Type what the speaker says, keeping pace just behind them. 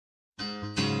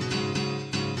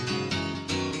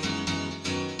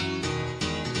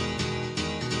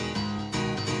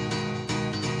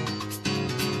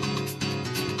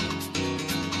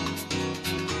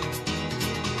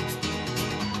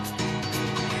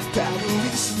바로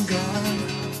이 순간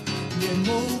내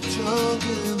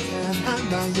목적은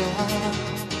단 하나야.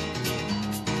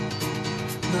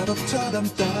 나도처럼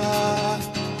딱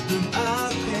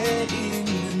눈앞에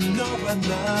있는 너와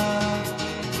나,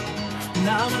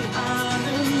 나만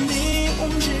아는 네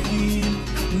움직임,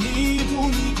 네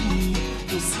분위기,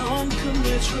 또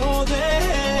성큼에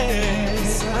초대해.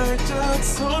 살짝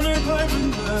손을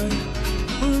밟은 날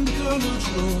눈 감아줘.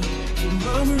 내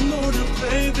맘을 노려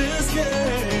play this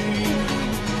game.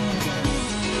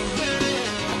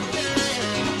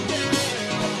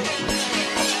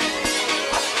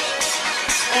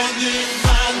 오늘만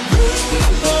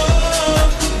불러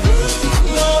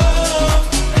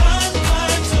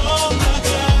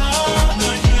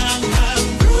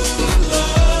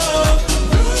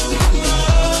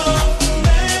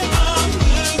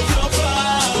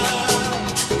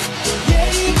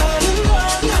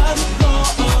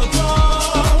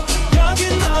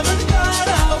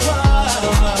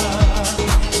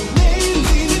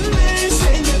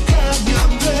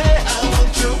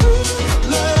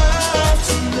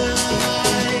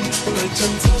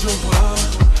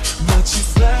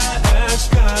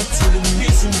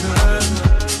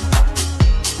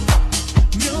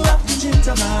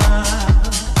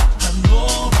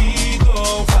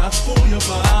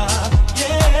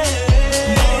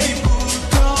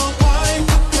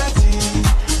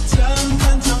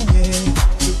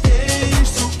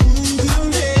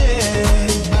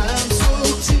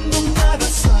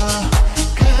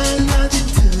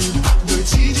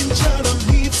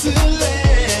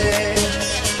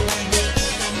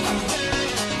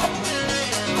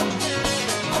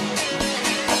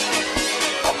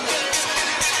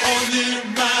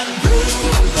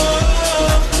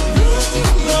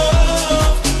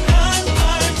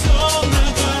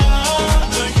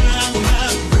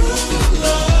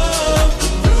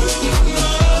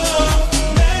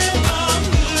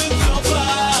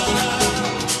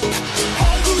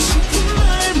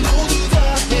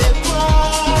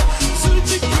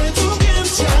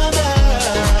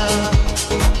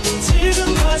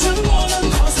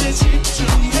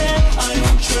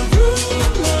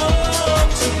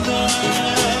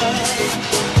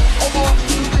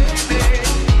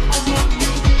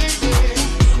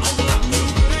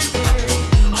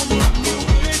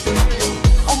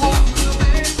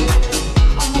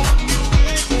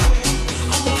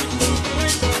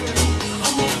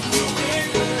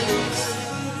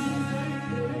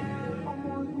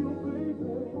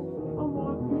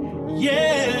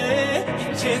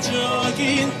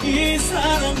이제적인 이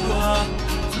사랑과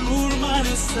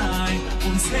둘만의 사이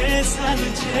온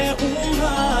세상을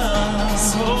채우라.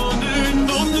 손을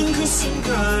놓는 그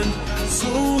순간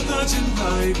쏟아진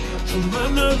바이브 좀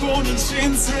만나보는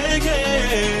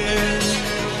신세계.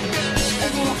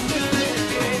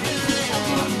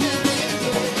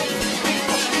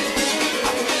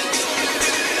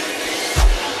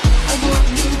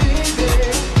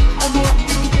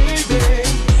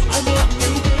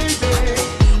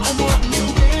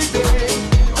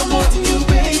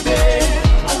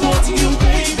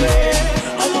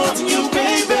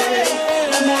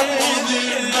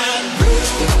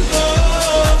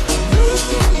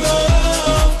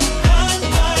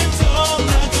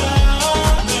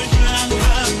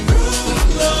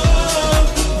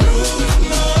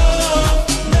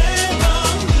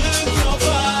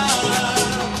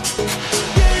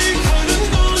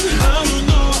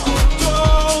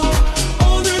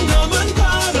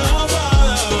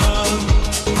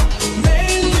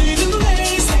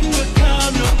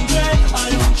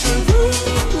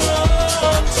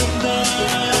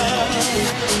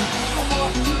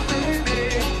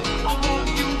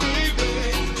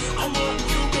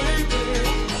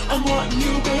 I want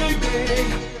you,